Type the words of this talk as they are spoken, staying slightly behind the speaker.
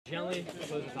Gently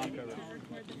close the top cover.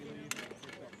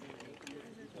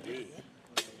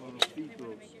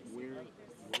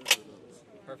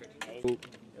 Perfect.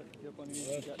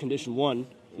 Condition 1,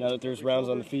 now that there's rounds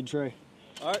on the feed tray,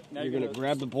 now you're going to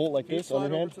grab the bolt like this,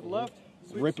 underhand,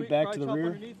 rip it back to the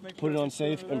rear, put it on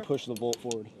safe, and push the bolt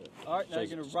forward. All right, now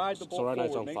you're going to ride the bolt So right now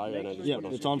forward. it's on fire. Yeah,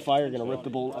 it's on fire. You're going to rip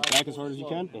the bolt back as hard as you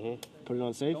can, put it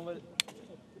on safe, and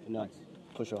now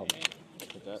push off.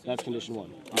 That's condition 1.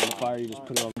 On the fire, you just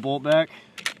put it on the bolt back,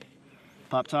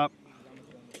 pop top.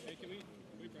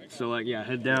 So like, yeah,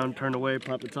 head down, turn away,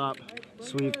 pop the top,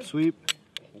 sweep, sweep.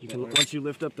 You can, once you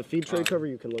lift up the feed tray cover,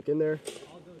 you can look in there.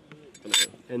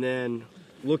 And then,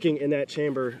 looking in that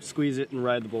chamber, squeeze it and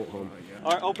ride the bolt home.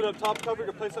 All right, open up top cover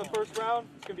to place that first round.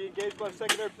 It's going to be engaged by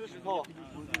secondary position call.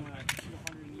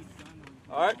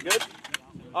 All right, good.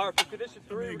 All right, for condition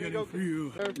 3, we're going to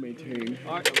go Maintain.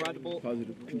 All right, ride the bolt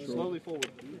Positive control. slowly forward.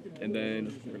 And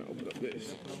then we're going to open up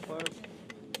this.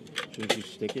 Shouldn't you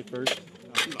stick it first?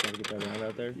 Try to get that round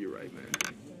out there. You're right, man.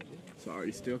 So I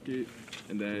already stuck it.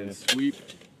 And then sweep.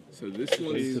 So this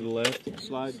one Squeeze is to the left.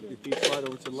 Slide, your feet slide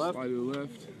over to the left. slide to the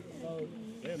left.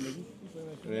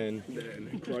 And then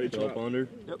Karate go up chop. under.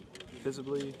 Yep.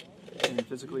 Physically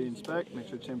inspect. Make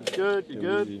sure the chamber's good. You're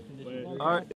good. All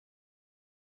right.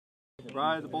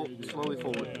 Ride the bolt slowly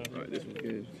forward. All right, this one's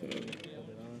good. So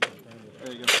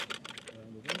There you go.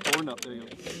 Forward and up. There you go.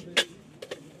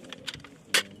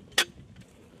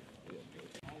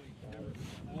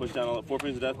 Push down all 4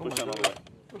 fingers of death, push down all the way.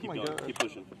 Keep going, keep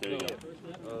pushing. There you go. You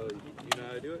know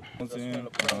how to do it? If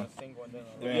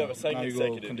you have a second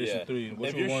executive, condition 3. What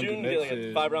if you you're want to do shooting, next get like a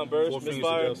is 5-round burst, 4 fingers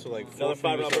misfire, up, so like 4 another 5-round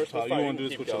fingers up burst, top. misfire, You want to do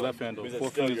keep this with your going. left hand, Because 4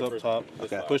 it's still fingers your up first top.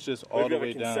 misfire. Push this But all if the you have way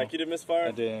a down, consecutive misfire,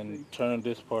 and then turn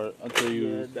this part until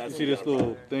you that's see this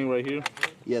little thing right here.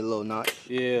 Yeah, the little notch.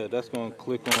 Yeah, that's gonna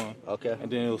click on. Okay. And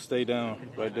then it'll stay down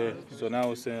right there. So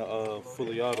now it's in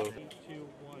fully auto.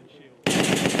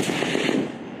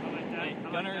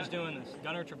 Gunner is doing this.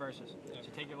 Gunner traverses. So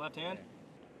take your left hand.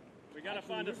 We gotta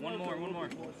find us one more.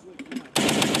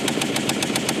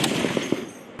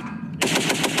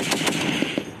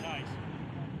 Nice.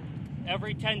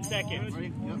 Every 10 seconds.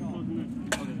 Good.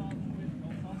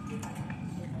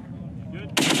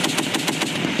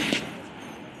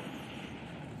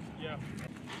 Yeah.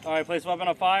 All right, place weapon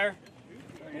on fire.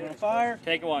 On fire.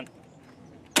 Take one.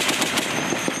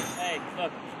 Hey,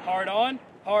 look. Hard on.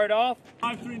 Hard off.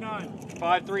 539.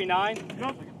 539.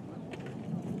 Yep.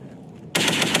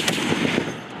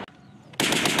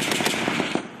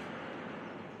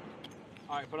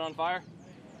 All right, put it on fire.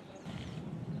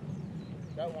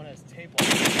 That one has tape on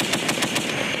it. All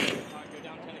right, go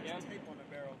down 10 again. Tape on the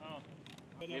barrel. Oh.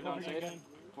 Leave it on safe.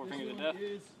 4 fingers of death.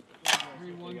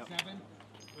 317.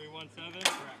 317.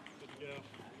 Correct. Good to go.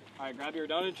 All right, grab your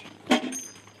dunnage. Go out.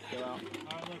 All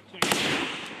right, look, check it out.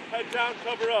 head down,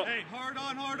 cover up. Hey, hard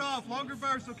on, hard off. Longer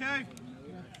burst, okay?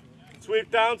 Sweep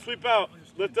down, sweep out.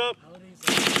 Lift up.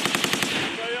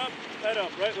 Stay up, head up,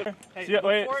 right? Lift. Hey, See how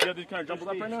these kind of jumbled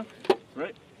up right now?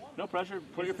 Right? No pressure.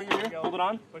 Put your finger here. Hold it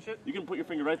on. Push it. You can put your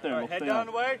finger right there. All And right, we'll head stay down on.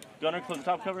 the way. Gunner, close the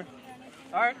top cover.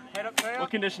 All right, head up, stay up. What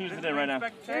condition is it in right now?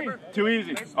 Inspect the chamber. Too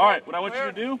easy. All right, what I want you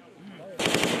to do.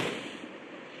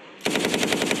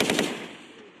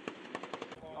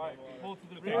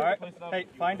 All right. Hey,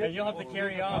 find it. You'll have to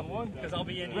carry on because I'll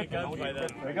be in your guns by then.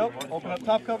 There you go. Open up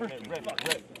top cover.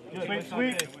 Sweep,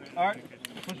 sweep. All right.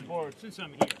 Push it forward. Since I'm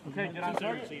here. Okay, get on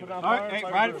target. Put it on All fire. right, hey,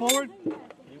 ride it forward.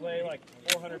 You weigh like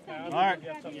 400 pounds. All right. You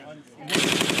have something I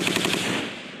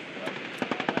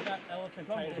got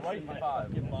elephantitis in my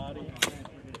fucking body.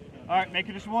 All right, make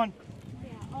condition one.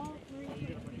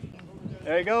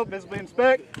 There you go. Visibly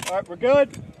inspect. All right, we're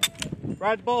good.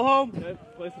 Ride the bolt home. Okay,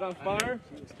 place it on fire.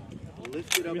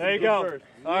 Lift it up. There you go.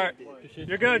 All right,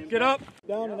 you're good. Get up.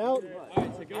 Down and out. All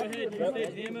right, so go ahead. You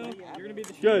stage the ammo. You're going to be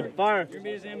the shooter. Good. Fire. You're going to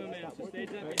be his ammo man. So stage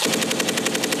that.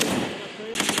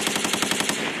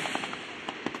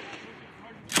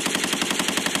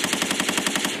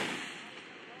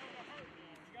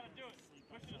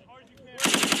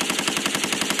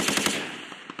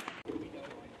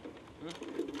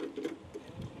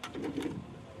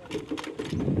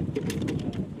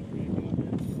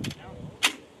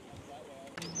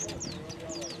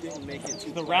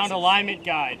 The round alignment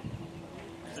guide.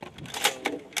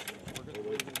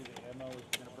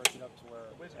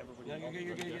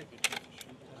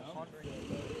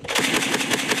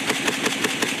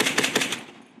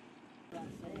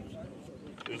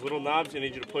 There's little knobs. I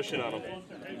need you to push in on them.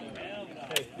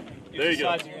 There you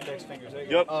go.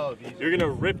 Yep. You're gonna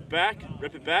rip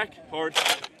it back hard.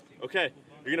 Okay.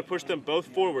 You're gonna push them both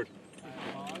forward.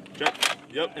 Jump.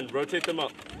 Yep. And rotate them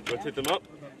up. Rotate them up.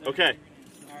 Okay.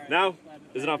 Now,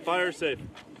 is it on fire or safe?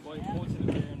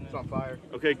 It's on fire.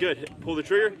 Okay, good. Pull the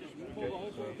trigger.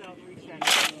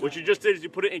 What you just did is you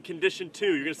put it in condition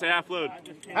 2. You're gonna say half load.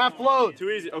 Half load. Too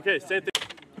easy. Okay, same thing.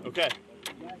 Okay.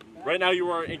 Right now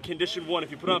you are in condition 1.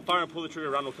 If you put it on fire and pull the trigger,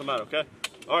 a round will come out, okay?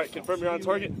 All right, confirm you're on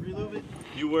target.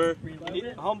 You were.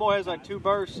 Homeboy has like 2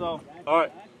 bursts, so. All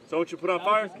right, so once you put on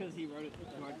fire.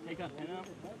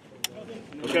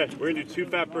 Okay, we're gonna do 2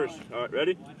 fat bursts. All right,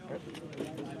 ready?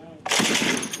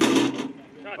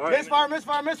 All right. Misfire,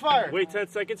 misfire, misfire. Wait 10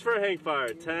 seconds for a hang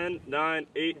fire. 10, 9,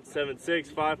 8, 7, 6,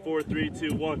 5, 4, 3,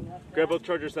 2, 1. Grab both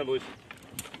charger assemblies.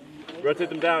 Rotate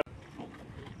them down.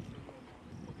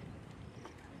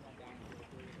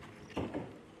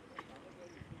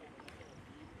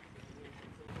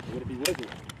 Would it be wiggle?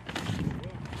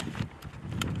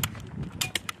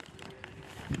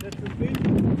 That's the speed.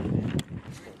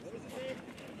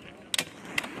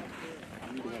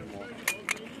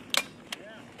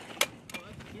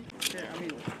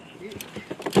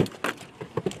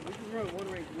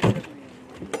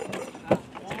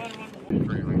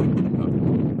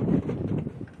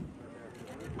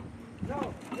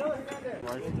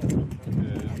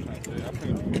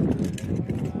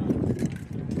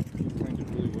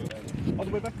 All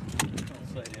the way back.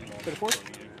 To the fourth.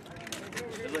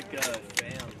 It's like a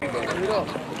fan.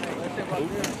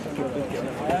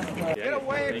 Get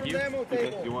away from the ammo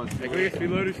table. You want? Hey, can we get speed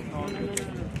loaders?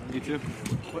 You too.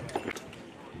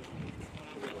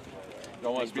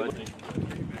 Don't want speed.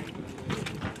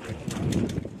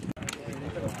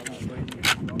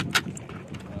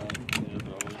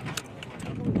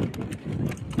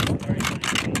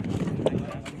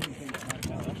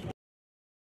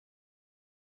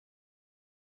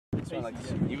 Like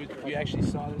you actually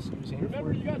saw this?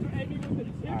 Remember, you guys were aiming with the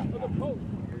tip of the post.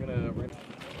 We're gonna.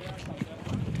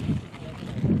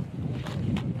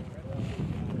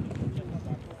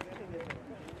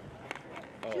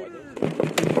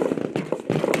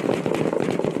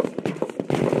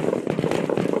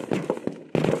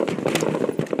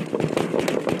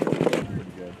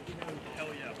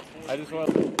 I just want.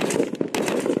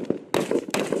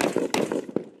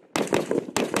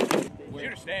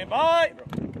 Shooter, stand by.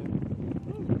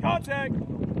 Contact.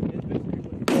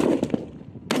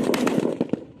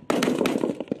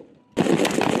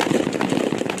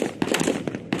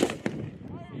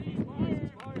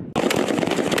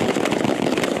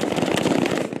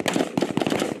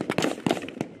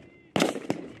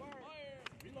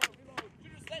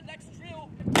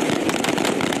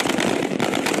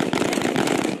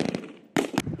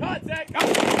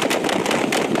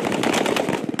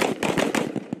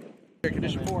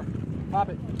 Condition 4. Pop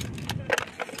it.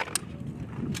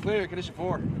 Clear, condition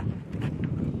 4.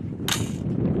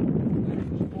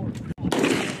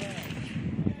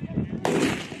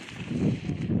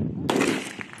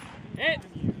 Hit!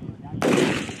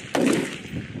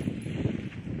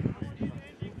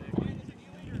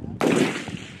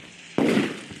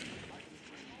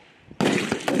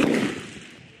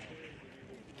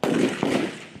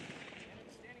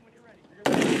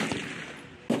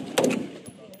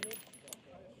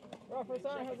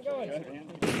 How's it going?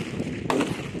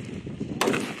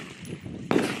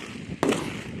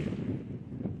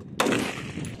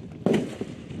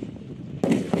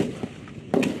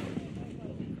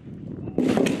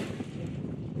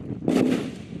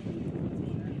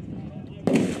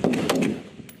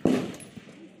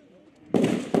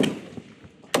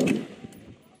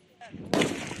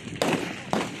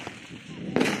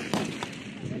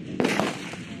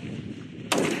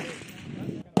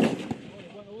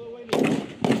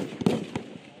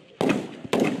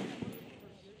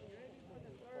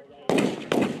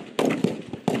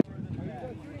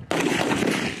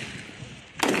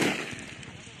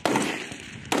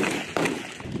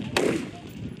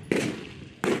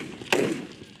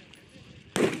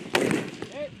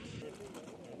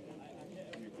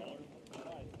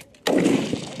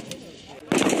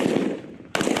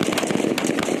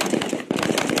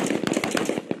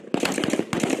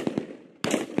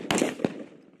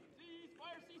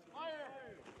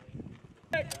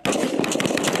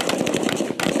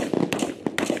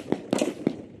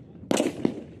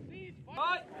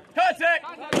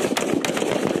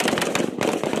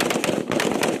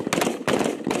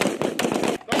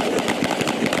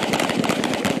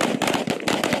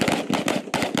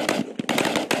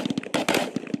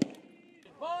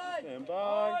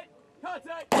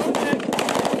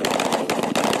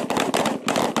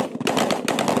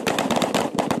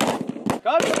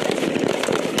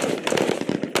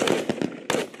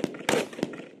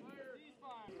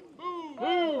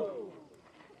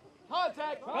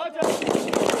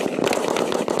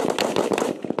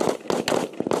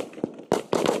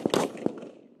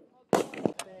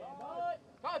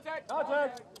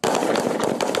 Contact.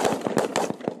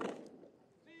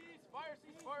 Ceasefire.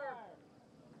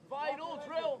 Final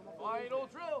drill. Final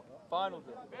drill.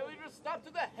 Failure to stop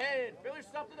to the head. Failure to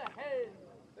stop to the head.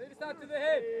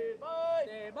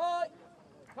 Stand by.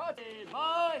 Contact. Stand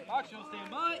by. Actual stand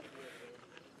by.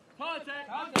 Contact.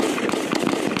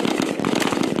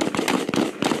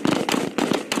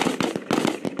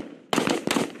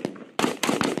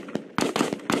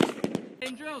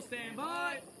 Same drill, stand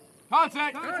by.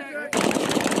 Contact. Ceasefire.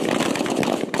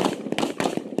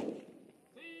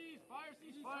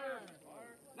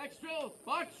 Next drill.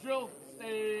 Box drill.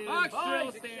 Stand Box by.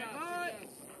 drill, stand by.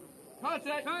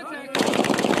 Contact.